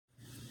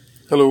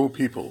Hello,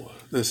 people.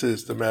 This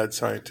is the Mad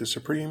Scientist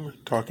Supreme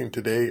talking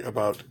today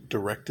about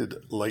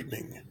directed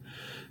lightning.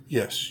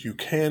 Yes, you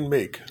can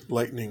make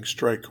lightning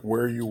strike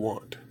where you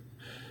want.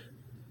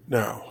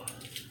 Now,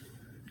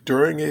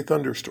 during a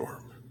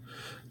thunderstorm,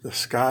 the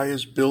sky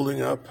is building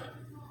up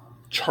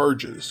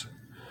charges.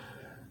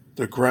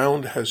 The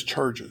ground has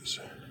charges.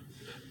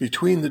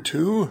 Between the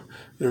two,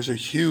 there's a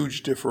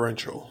huge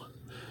differential.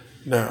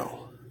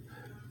 Now,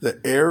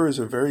 the air is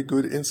a very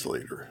good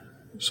insulator,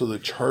 so the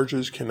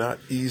charges cannot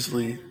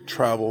easily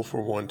travel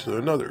from one to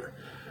another.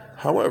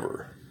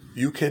 However,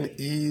 you can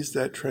ease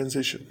that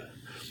transition.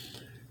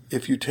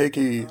 If you take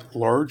a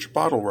large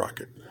bottle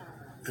rocket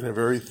and a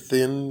very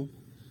thin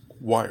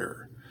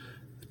wire,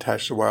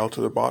 attach the wire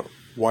to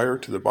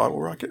the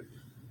bottle rocket,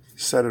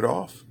 set it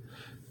off,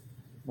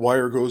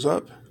 wire goes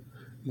up,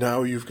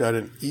 now you've got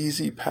an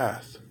easy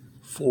path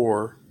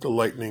for the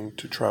lightning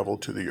to travel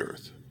to the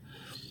earth.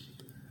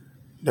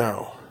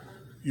 Now,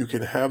 you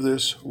can have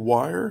this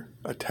wire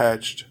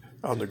attached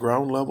on the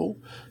ground level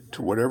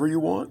to whatever you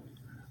want,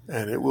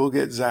 and it will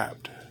get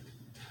zapped.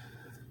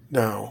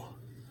 Now,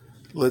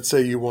 let's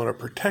say you want to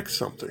protect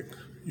something.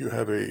 You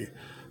have a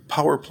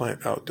power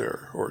plant out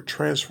there or a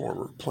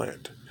transformer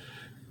plant.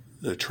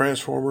 The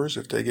transformers,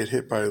 if they get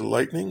hit by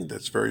lightning,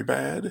 that's very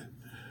bad.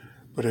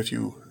 But if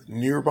you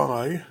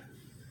nearby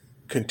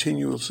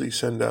continuously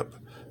send up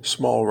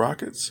small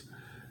rockets,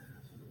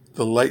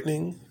 the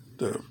lightning,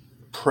 the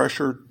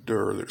pressure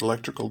or the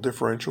electrical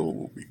differential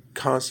will be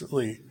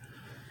constantly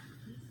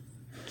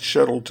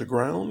shuttled to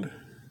ground,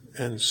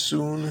 and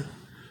soon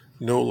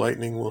no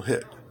lightning will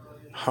hit.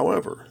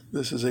 However,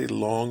 this is a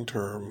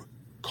long-term,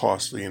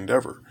 costly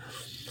endeavor.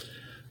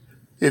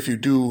 If you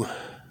do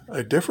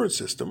a different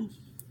system,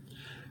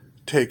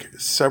 take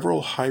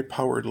several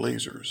high-powered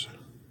lasers,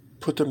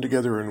 put them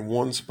together in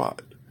one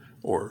spot,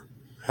 or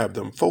have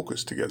them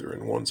focus together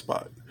in one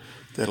spot.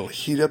 That'll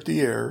heat up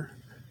the air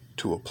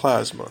to a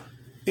plasma.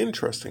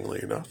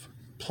 Interestingly enough,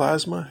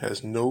 plasma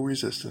has no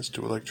resistance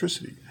to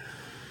electricity.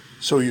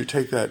 So you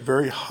take that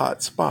very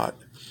hot spot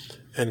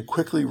and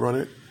quickly run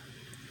it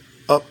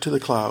up to the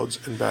clouds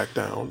and back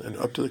down, and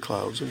up to the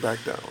clouds and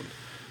back down.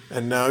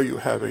 And now you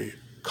have a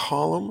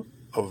column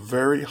of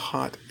very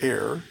hot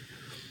air,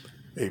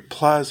 a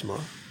plasma,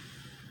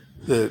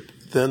 that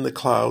then the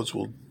clouds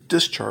will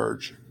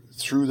discharge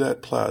through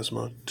that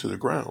plasma to the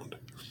ground.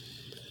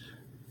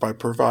 By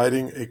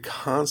providing a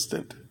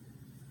constant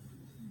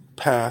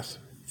path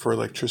for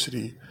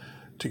electricity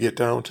to get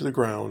down to the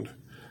ground,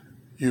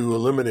 you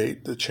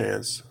eliminate the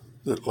chance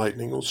that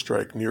lightning will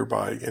strike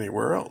nearby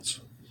anywhere else.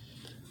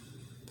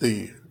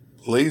 The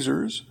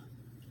lasers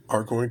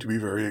are going to be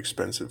very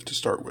expensive to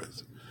start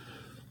with,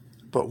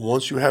 but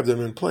once you have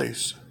them in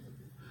place,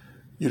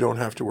 you don't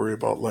have to worry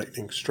about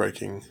lightning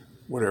striking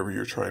whatever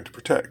you're trying to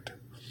protect.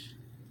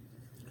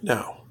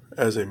 Now,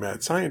 as a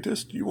mad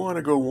scientist, you want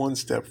to go one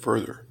step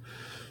further.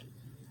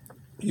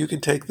 You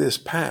can take this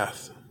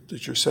path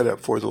that you're set up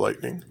for the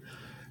lightning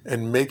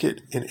and make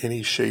it in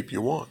any shape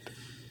you want.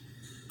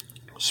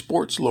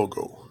 Sports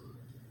logo,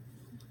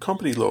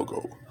 company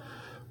logo,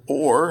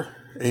 or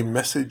a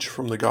message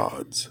from the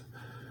gods.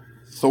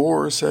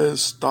 Thor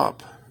says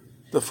stop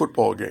the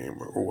football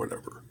game or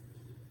whatever.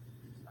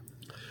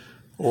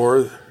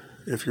 Or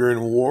if you're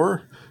in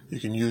war, you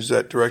can use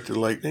that directed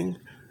lightning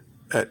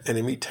at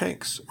enemy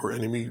tanks or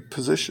enemy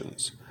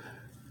positions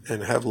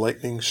and have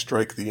lightning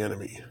strike the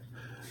enemy,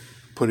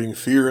 putting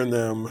fear in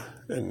them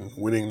and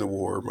winning the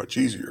war much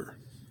easier.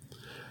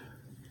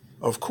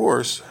 Of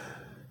course,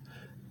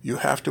 you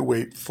have to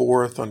wait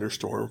for a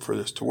thunderstorm for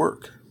this to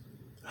work.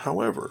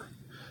 However,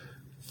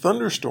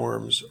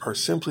 thunderstorms are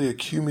simply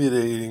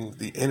accumulating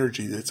the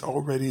energy that's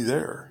already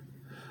there.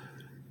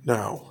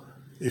 Now,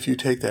 if you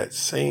take that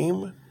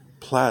same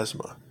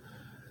plasma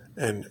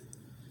and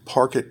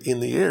park it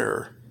in the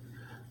air,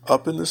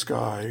 up in the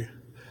sky,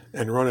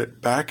 and run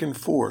it back and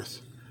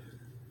forth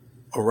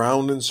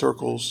around in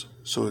circles,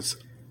 so it's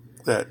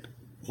that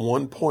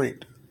one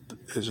point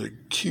is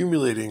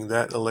accumulating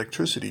that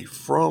electricity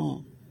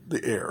from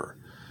the air.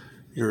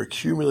 You're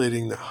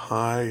accumulating the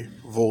high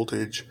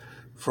voltage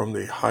from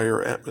the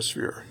higher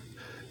atmosphere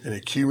and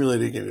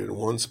accumulating it in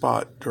one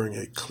spot during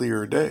a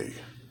clear day,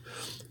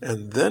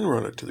 and then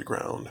run it to the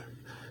ground.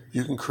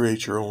 You can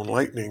create your own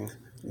lightning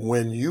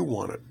when you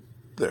want it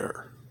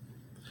there.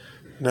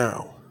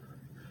 Now,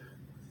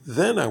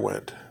 then I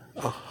went,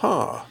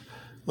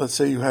 let's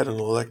say you had an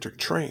electric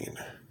train,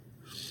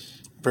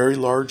 very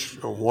large,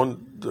 right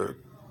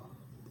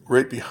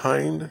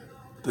behind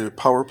the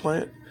power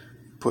plant,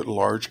 put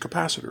large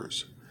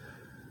capacitors.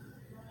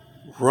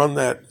 Run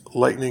that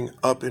lightning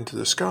up into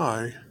the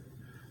sky,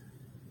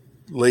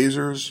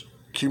 lasers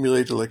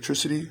accumulate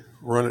electricity,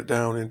 run it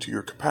down into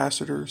your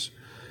capacitors,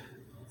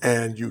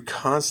 and you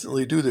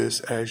constantly do this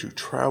as you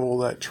travel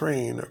that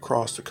train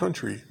across the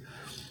country.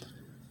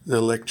 The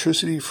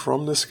electricity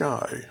from the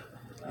sky,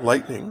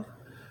 lightning,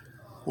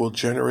 will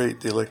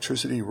generate the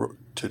electricity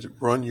to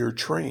run your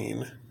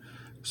train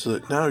so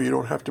that now you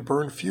don't have to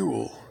burn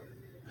fuel.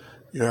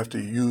 You have to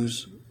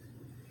use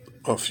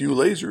a few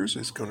lasers.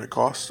 It's going to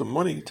cost some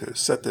money to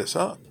set this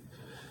up.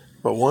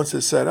 But once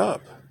it's set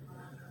up,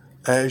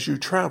 as you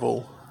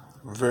travel,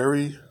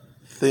 very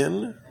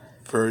thin,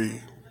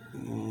 very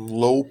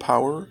low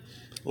power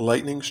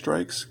lightning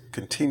strikes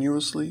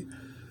continuously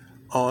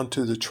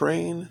onto the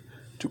train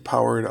to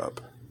power it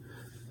up.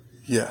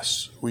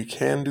 Yes, we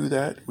can do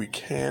that. We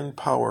can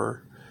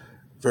power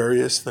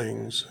various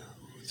things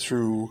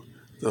through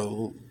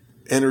the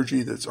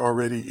energy that's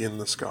already in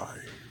the sky.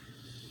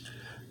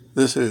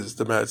 This is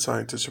the Mad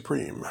Scientist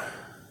Supreme,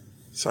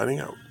 signing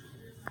out.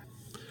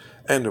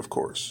 And of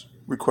course,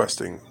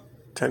 requesting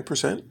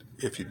 10%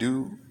 if you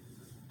do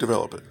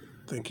develop it.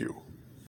 Thank you.